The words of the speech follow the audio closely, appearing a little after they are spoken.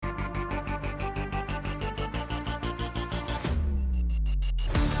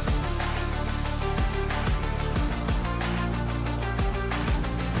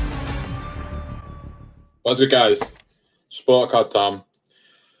What's good, guys? Sport Card Tom.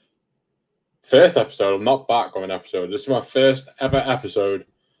 First episode. I'm not back on an episode. This is my first ever episode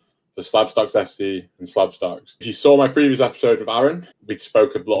for Slabstocks FC and Slabstocks. If you saw my previous episode with Aaron, we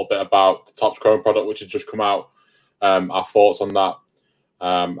spoke a little bit about the Topps Chrome product, which had just come out, our thoughts on that.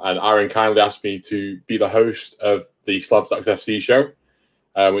 And Aaron kindly asked me to be the host of the Slabstocks FC show,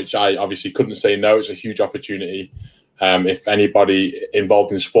 which I obviously couldn't say no. It's a huge opportunity. If anybody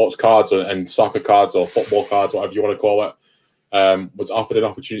involved in sports cards and soccer cards or football cards, whatever you want to call it, was offered an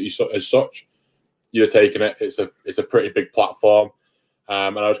opportunity as such, you'd have taken it. It's a pretty big platform.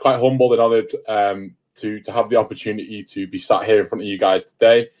 And I was quite humbled and honoured to have the opportunity to be sat here in front of you guys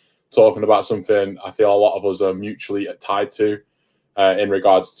today, talking about something I feel a lot of us are mutually tied to in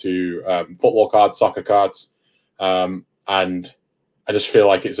regards to football cards, soccer cards. And I just feel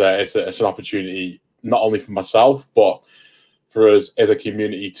like it's an opportunity not only for myself, but for us as a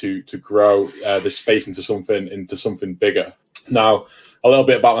community to grow this space into something bigger. Now, a little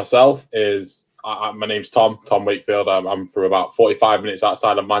bit about myself is my name's Tom Wakefield. I'm from about 45 minutes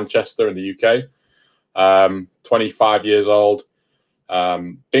outside of Manchester in the UK. 25 years old.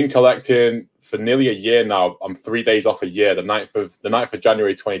 Been collecting for nearly a year now. I'm 3 days off a year. The 9th of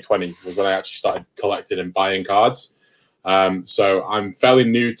January 2020 was when I actually started collecting and buying cards. So I'm fairly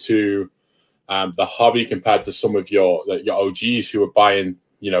new to the hobby compared to some of your OGs who were buying,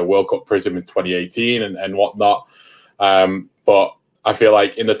 World Cup Prism in 2018 and whatnot. But I feel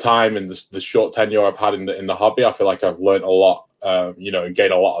like in the time and the short tenure I've had in the hobby, I feel like I've learned a lot, and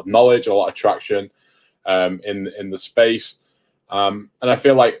gained a lot of knowledge, a lot of traction in the space. And I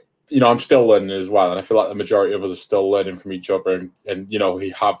feel like, I'm still learning as well. And I feel like the majority of us are still learning from each other. And we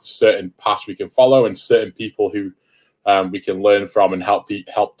have certain paths we can follow and certain people who we can learn from and help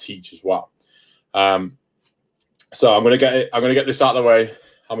teach as well. So I'm gonna get this out of the way.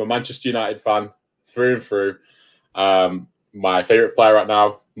 I'm a Manchester United fan through and through. My favorite player right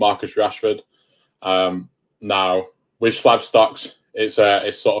now, Marcus Rashford. Now with Slabstocks, it's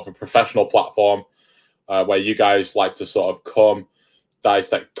sort of a professional platform where you guys like to sort of come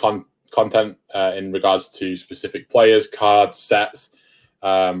dissect content in regards to specific players, cards, sets,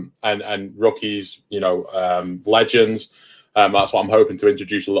 and rookies, legends. That's what I'm hoping to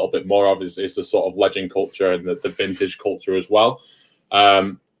introduce a little bit more of is the sort of legend culture and the vintage culture as well.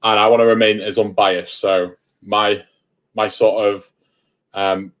 And I want to remain as unbiased. So my sort of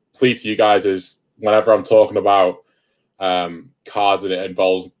plea to you guys is whenever I'm talking about cards and it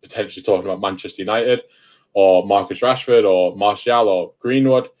involves potentially talking about Manchester United or Marcus Rashford or Martial or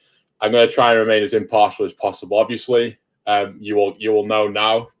Greenwood, I'm going to try and remain as impartial as possible. Obviously, you will know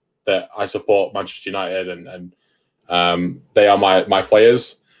now that I support Manchester United and they are my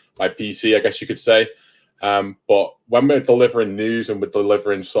players, my PC, I guess you could say. But when we're delivering news and we're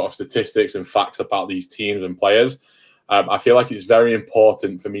delivering sort of statistics and facts about these teams and players, I feel like it's very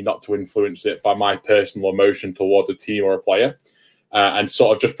important for me not to influence it by my personal emotion towards a team or a player, and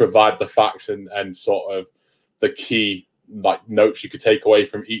sort of just provide the facts and sort of the key notes you could take away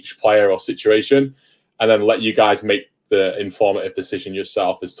from each player or situation, and then let you guys make the informative decision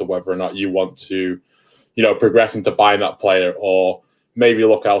yourself as to whether or not you want to progress into buying that player or maybe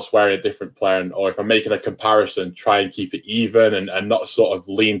look elsewhere in a different player. Or if I'm making a comparison, try and keep it even and not sort of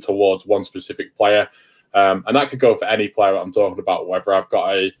lean towards one specific player. And that could go for any player that I'm talking about, whether I've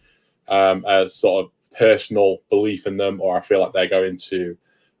got a sort of personal belief in them or I feel like they're going to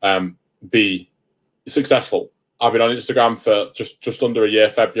be successful. I've been on Instagram for just under a year.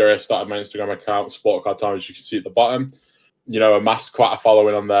 February, I started my Instagram account, Sport Card Time, as you can see at the bottom. Amassed quite a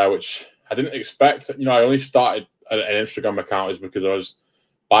following on there, which I didn't expect. I only started an Instagram account is because I was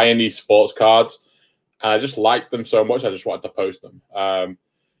buying these sports cards and I just liked them so much. I just wanted to post them. I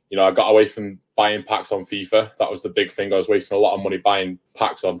got away from buying packs on FIFA. That was the big thing. I was wasting a lot of money buying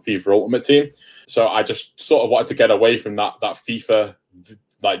packs on FIFA Ultimate Team. So I just sort of wanted to get away from that FIFA,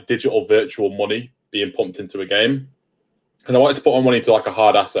 like digital virtual money being pumped into a game. And I wanted to put my money into like a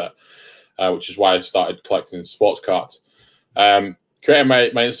hard asset, which is why I started collecting sports cards. Creating my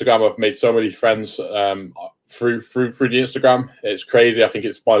Instagram, I've made so many friends through the Instagram. It's crazy. I think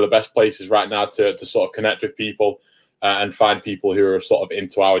it's one of the best places right now to sort of connect with people and find people who are sort of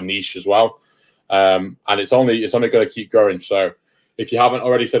into our niche as well. And it's only going to keep growing. So if you haven't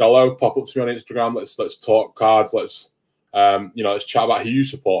already said hello, pop up to me on Instagram. Let's talk cards. Let's chat about who you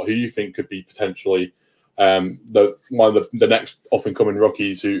support, who you think could be potentially one of the next up and coming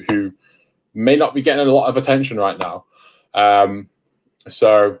rookies who may not be getting a lot of attention right now.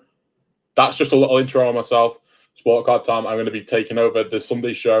 So that's just a little intro on myself. Sport Card Time. I'm going to be taking over the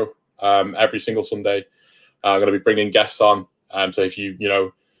Sunday show every single Sunday. I'm going to be bringing guests on. So if you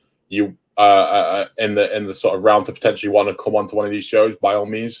in the sort of round to potentially want to come onto one of these shows, by all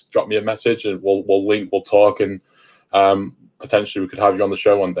means, drop me a message and we'll link, we'll talk, and potentially we could have you on the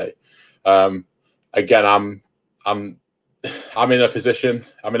show one day. Again, I'm in a position,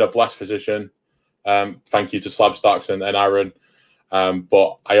 I'm in a blessed position. Thank you to Slabstocks and Aaron.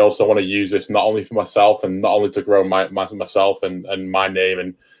 But I also want to use this not only for myself and not only to grow myself and my name,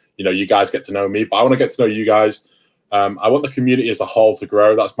 and you guys get to know me, but I want to get to know you guys. I want the community as a whole to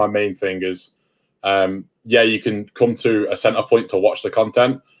grow. That's my main thing. Is you can come to a center point to watch the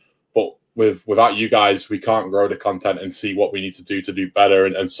content, but without you guys, we can't grow the content and see what we need to do better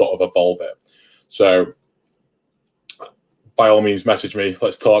and sort of evolve it. So by all means, message me.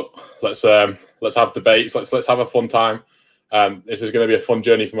 Let's talk. Let's have debates. Let's have a fun time. This is going to be a fun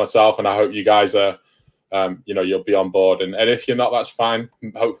journey for myself, and I hope you guys are, you'll be on board. And if you're not, that's fine.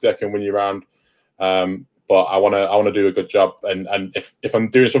 Hopefully, I can win you around. But I want to do a good job. And if I'm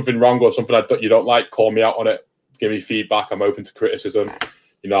doing something wrong or something you don't like, call me out on it. Give me feedback. I'm open to criticism.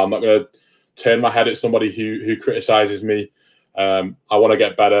 I'm not going to turn my head at somebody who criticizes me. I want to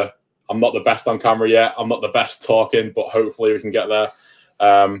get better. I'm not the best on camera yet. I'm not the best talking, but hopefully we can get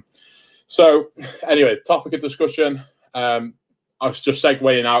there. So anyway, topic of discussion. I was just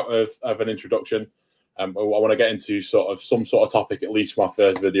segueing out of an introduction. I want to get into some sort of topic, at least for my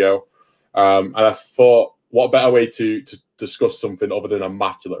first video. And I thought, what better way to discuss something other than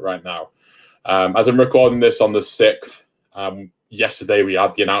Immaculate right now? As I'm recording this on the 6th, yesterday we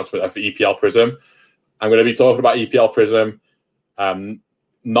had the announcement of EPL Prism. I'm going to be talking about EPL Prism,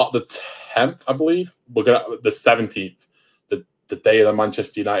 not the 10th, I believe. We're going the 17th, the day of the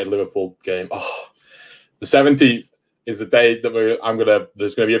Manchester United Liverpool game. Oh, the 17th is the day that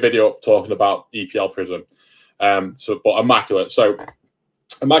there's going to be a video up talking about EPL Prism. But Immaculate. So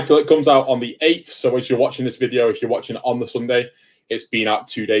Immaculate comes out on the 8th. So as you're watching this video, if you're watching it on the Sunday, it's been out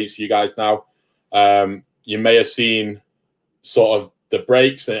 2 days for you guys now. You may have seen sort of the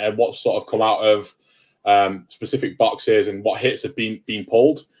breaks and what's sort of come out of specific boxes and what hits have been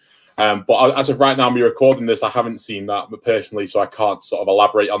pulled. But as of right now, me recording this, I haven't seen that personally, so I can't sort of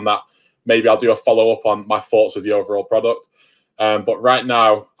elaborate on that. Maybe I'll do a follow-up on my thoughts of the overall product. But right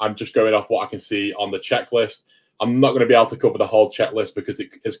now, I'm just going off what I can see on the checklist. I'm not going to be able to cover the whole checklist because it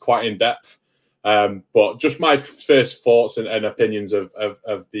is quite in-depth. But just my first thoughts and opinions of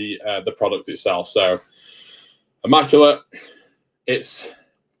the product itself. So, Immaculate,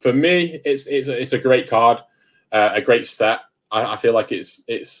 for me, it's a great card, a great set. I feel like it's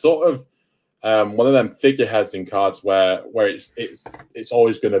sort of one of them figureheads in cards where it's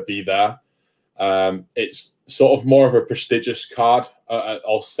always going to be there. It's sort of more of a prestigious card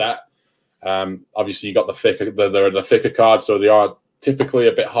or set. Obviously, you got the thicker cards, so they are typically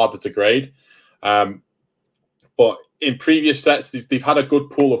a bit harder to grade. But in previous sets, they've had a good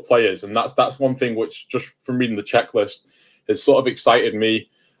pool of players, and that's one thing which, just from reading the checklist, has sort of excited me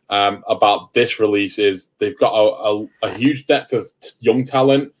about this release. Is they've got a huge depth of young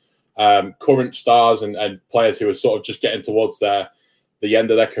talent, current stars, and players who are sort of just getting towards the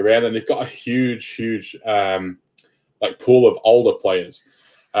end of their career, and they've got a huge pool of older players.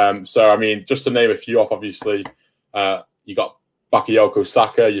 So I mean, just to name a few off, obviously, you got Bakayoko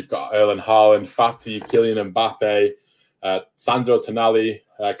Saka, you've got Erling Haaland, Fati, Kylian Mbappe, Sandro Tonali,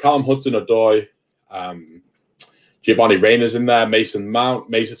 Callum Hudson-Odoi, Giovanni Reyna's in there, Mason Mount,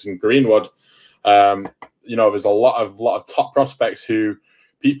 Mason Greenwood. There's a lot of top prospects who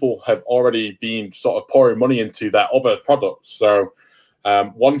people have already been sort of pouring money into their other products. So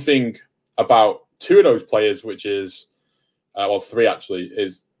one thing about two of those players, which is, three actually,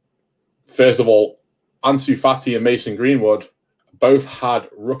 is first of all, Ansu Fati and Mason Greenwood both had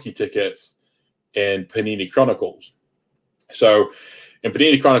rookie tickets in Panini Chronicles. So in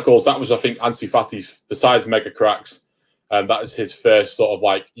Panini Chronicles, that was, I think, Ansu Fati's, besides Mega Cracks, that was his first sort of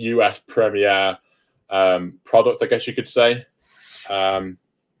like US Premier product, I guess you could say.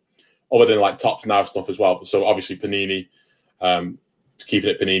 Other than like Topps Now stuff as well. So obviously Panini, keeping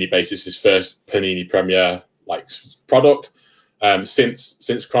it Panini basis, his first Panini Premier like product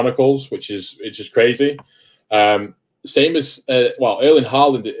since Chronicles, which is crazy. Same as Erling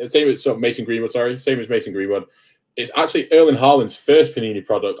Haaland. Same as Mason Greenwood. Sorry, same as Mason Greenwood. It's actually Erling Haaland's first Panini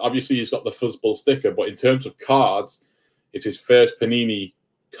product. Obviously, he's got the Fuzzball sticker, but in terms of cards, it's his first Panini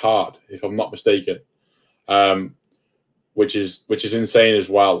card, if I'm not mistaken. Which is insane as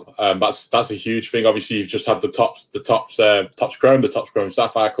well. That's a huge thing. Obviously, you've just had the Topps Chrome, the Topps Chrome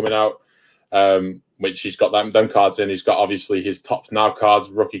Sapphire coming out, which he's got them cards in. He's got obviously his Topps Now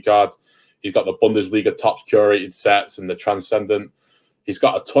cards, rookie cards. He's got the Bundesliga Topps curated sets and the Transcendent. He's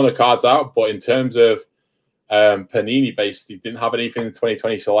got a ton of cards out, but in terms of Panini based, he didn't have anything in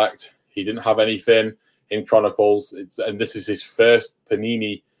 2020 Select. He didn't have anything in Chronicles, and this is his first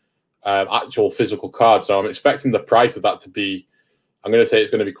Panini actual physical card. So I'm expecting the price of that to be, I'm going to say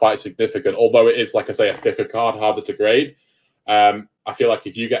it's going to be quite significant, although it is, like I say, a thicker card, harder to grade. I feel like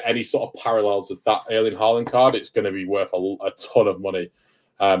if you get any sort of parallels with that Erling Haaland card, it's going to be worth a ton of money.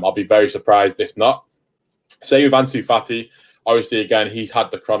 I'll be very surprised if not. Same with Ansu Fati. Obviously, again, he's had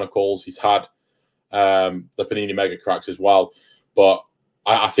the Chronicles. He's had the Panini Mega Cracks as well. But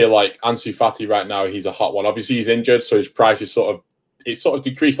I feel like Ansu Fati right now, he's a hot one. Obviously, he's injured, so his price is sort of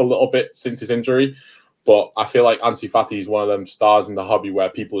decreased a little bit since his injury. But I feel like Ansu Fati is one of them stars in the hobby where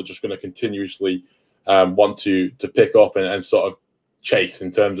people are just going to continuously want to pick up and sort of chase in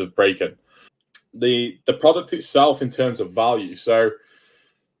terms of breaking. The product itself in terms of value. So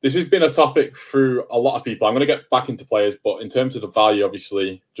this has been a topic through a lot of people. I'm going to get back into players, but in terms of the value,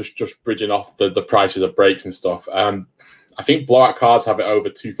 obviously, just bridging off the prices of breaks and stuff. I think blowout cards have it over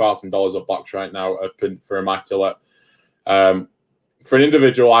 $2,000 a box right now for Immaculate. For an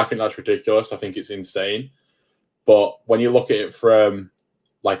individual, I think that's ridiculous. I think it's insane. But when you look at it from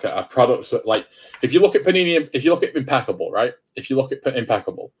like a product, like if you look at Panini, if you look at Impeccable, right? If you look at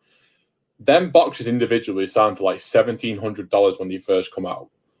Impeccable, them boxes individually sound for like $1,700 when they first come out.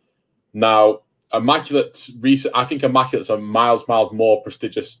 Now, Immaculate, I think Immaculate's a miles more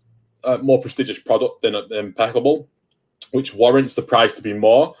prestigious product than Impeccable, which warrants the price to be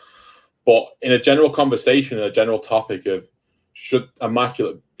more. But in a general conversation, a general topic of should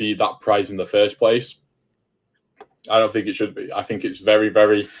Immaculate be that price in the first place, I don't think it should be. I think it's very,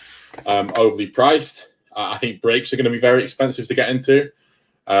 very overly priced. I think breaks are going to be very expensive to get into.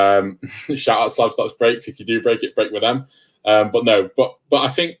 Shout out Slabstox Breaks. If you do break with them. But I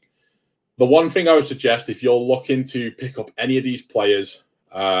think the one thing I would suggest, if you're looking to pick up any of these players,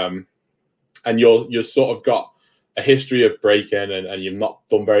 and you're sort of got a history of breaking and you've not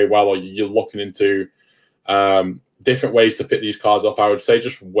done very well, or you're looking into different ways to pick these cards up, I would say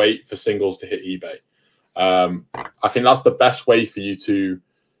just wait for singles to hit eBay. I think that's the best way for you to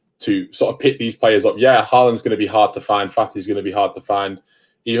sort of pick these players up. Yeah, Haaland's going to be hard to find. Fati's going to be hard to find,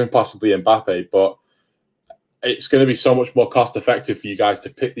 even possibly Mbappe. But it's going to be so much more cost effective for you guys to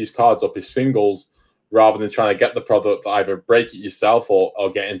pick these cards up as singles rather than trying to get the product, either break it yourself or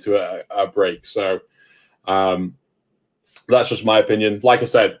get into a break. So that's just my opinion. Like I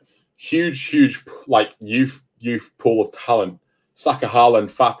said, huge like youth pool of talent. Saka, Haaland,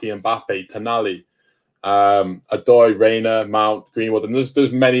 Fati, Mbappe, Tonali, Adoy, Reina, Mount, Greenwood, and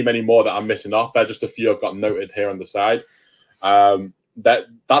there's many more that I'm missing off. They're just a few I've got noted here on the side.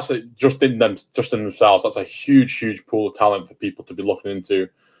 That's just in themselves. That's a huge pool of talent for people to be looking into.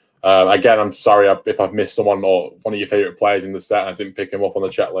 Again, I'm sorry if I've missed someone or one of your favorite players in the set and I didn't pick him up on the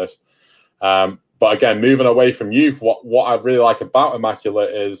chat list. But again, moving away from youth, what I really like about Immaculate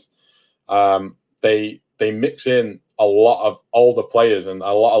is they mix in a lot of older players and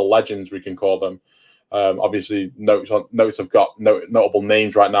a lot of legends, we can call them. Obviously, notes have got notable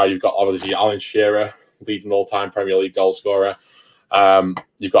names right now. You've got obviously Alan Shearer, leading all-time Premier League goal scorer.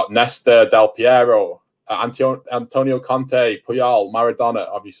 You've got Nesta, Del Piero, Antonio Conte, Puyol, Maradona.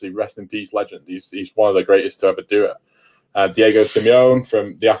 Obviously, rest in peace, legend. He's one of the greatest to ever do it. Diego Simeone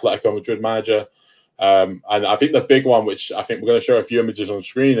from the Atletico Madrid manager. And I think the big one, which I think we're going to show a few images on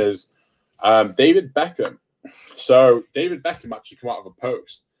screen, is David Beckham. So David Beckham actually came out of a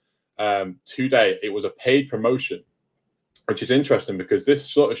post today. It was a paid promotion, which is interesting because this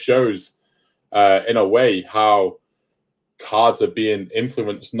sort of shows, in a way, how cards are being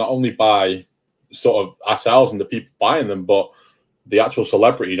influenced not only by sort of ourselves and the people buying them, but the actual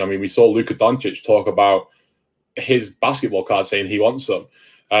celebrities. I mean, we saw Luka Doncic talk about his basketball card saying he wants them.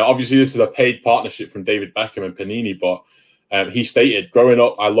 Obviously, this is a paid partnership from David Beckham and Panini, but he stated, growing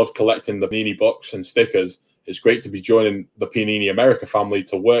up, I loved collecting the Panini books and stickers. It's great to be joining the Panini America family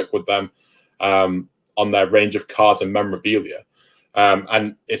to work with them on their range of cards and memorabilia.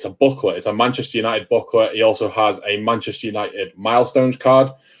 And it's a booklet. It's a Manchester United booklet. He also has a Manchester United milestones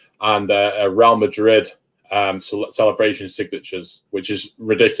card and a Real Madrid celebration signatures, which is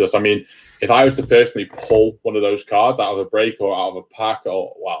ridiculous. I mean, if I was to personally pull one of those cards out of a break or out of a pack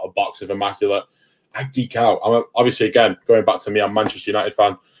or out of a box of Immaculate, I'd geek out. Obviously, again, going back to me, I'm a Manchester United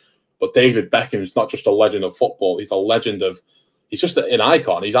fan, but David Beckham is not just a legend of football. He's a legend of, he's just an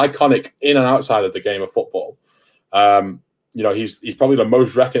icon. He's iconic in and outside of the game of football. You know, he's probably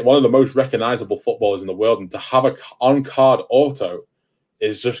one of the most recognizable footballers in the world, and to have a on-card auto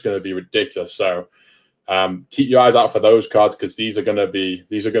is just going to be ridiculous. So keep your eyes out for those cards because these are going to be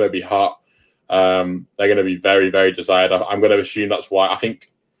hot. They're going to be very, very desired. I'm going to assume that's why. I think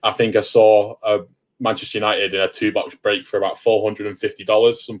I saw Manchester United in a 2-box break for about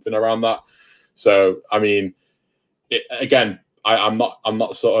 $450, something around that. So, I mean, I'm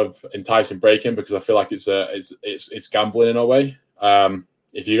not sort of enticing breaking because I feel like it's gambling in a way.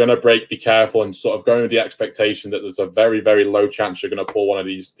 If you're going to break, be careful and sort of going with the expectation that there's a very, very low chance you're going to pull one of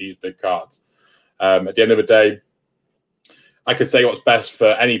these big cards. At the end of the day, I could say what's best for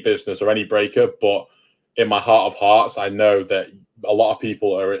any business or any breaker, but in my heart of hearts, I know that a lot of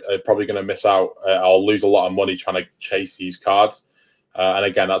people are probably going to miss out or lose a lot of money trying to chase these cards. And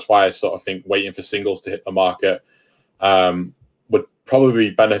again, that's why I sort of think waiting for singles to hit the market would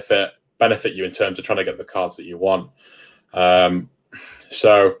probably benefit you in terms of trying to get the cards that you want.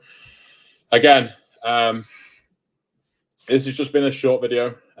 So again, this has just been a short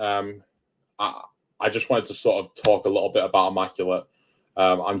video. I just wanted to sort of talk a little bit about Immaculate.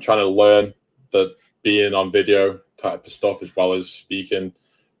 I'm trying to learn the being on video type of stuff as well as speaking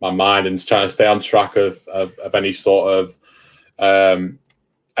my mind and trying to stay on track of any sort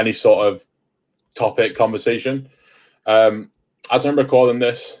of topic conversation. As I'm recording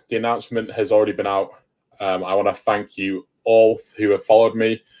this, the announcement has already been out. I want to thank you all who have followed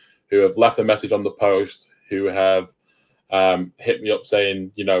me, who have left a message on the post, who have hit me up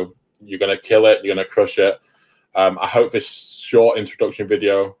saying, you know, you're going to kill it, you're going to crush it. I hope this short introduction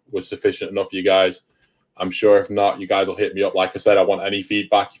video was sufficient enough for you guys. I'm sure if not, you guys will hit me up. Like I said, I want any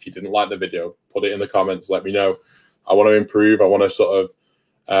feedback. If you didn't like the video, put it in the comments. Let me know. I want to improve. I want to sort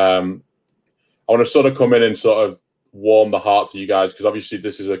of come in and sort of warm the hearts of you guys, because obviously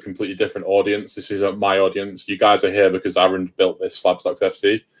this is a completely different audience. This isn't my audience. You guys are here because Aaron's built this Slabstox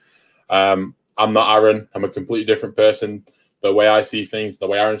FC. I'm not Aaron. I'm a completely different person. The way I see things, the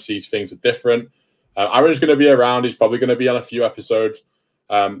way Aaron sees things are different. Aaron's going to be around. He's probably going to be on a few episodes.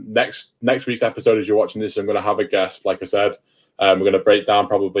 Next week's episode, as you're watching this, I'm going to have a guest, like I said. We're going to break down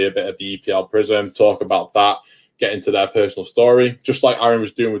probably a bit of the EPL Prism, talk about that, get into their personal story, just like Aaron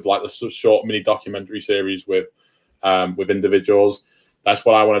was doing with like the short mini documentary series with individuals. That's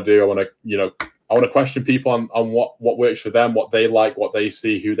what I want to do. I want to question people on what works for them, what they like, what they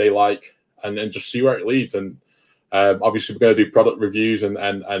see, who they like, and just see where it leads. And obviously, we're going to do product reviews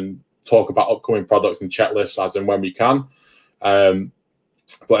and talk about upcoming products and checklists as and when we can.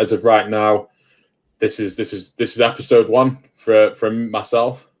 But as of right now, this is episode 1 from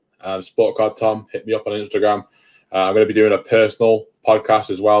myself. Sport Card Tom, hit me up on Instagram. I'm going to be doing a personal podcast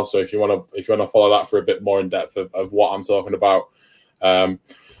as well. So if you want to follow that for a bit more in depth of what I'm talking about, I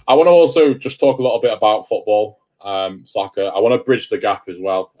want to also just talk a little bit about football, soccer. I want to bridge the gap as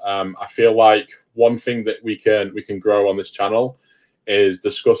well. I feel like one thing that we can grow on this channel is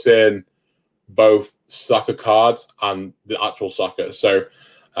discussing both soccer cards and the actual soccer. So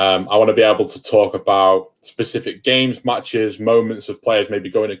I want to be able to talk about specific games, matches, moments of players maybe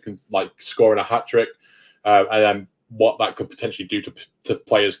going and like scoring a hat trick, and then what that could potentially do to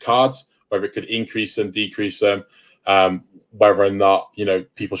players' cards, whether it could increase them, decrease them, whether or not, you know,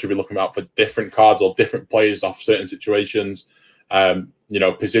 people should be looking out for different cards or different players off certain situations, you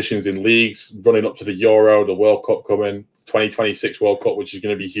know, positions in leagues running up to the Euro, the World Cup coming, 2026 World Cup, which is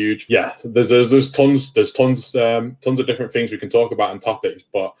going to be huge. Yeah, there's tons of different things we can talk about and topics.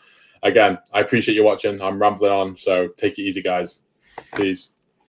 But again, I appreciate you watching. I'm rambling on, so take it easy, guys. Peace.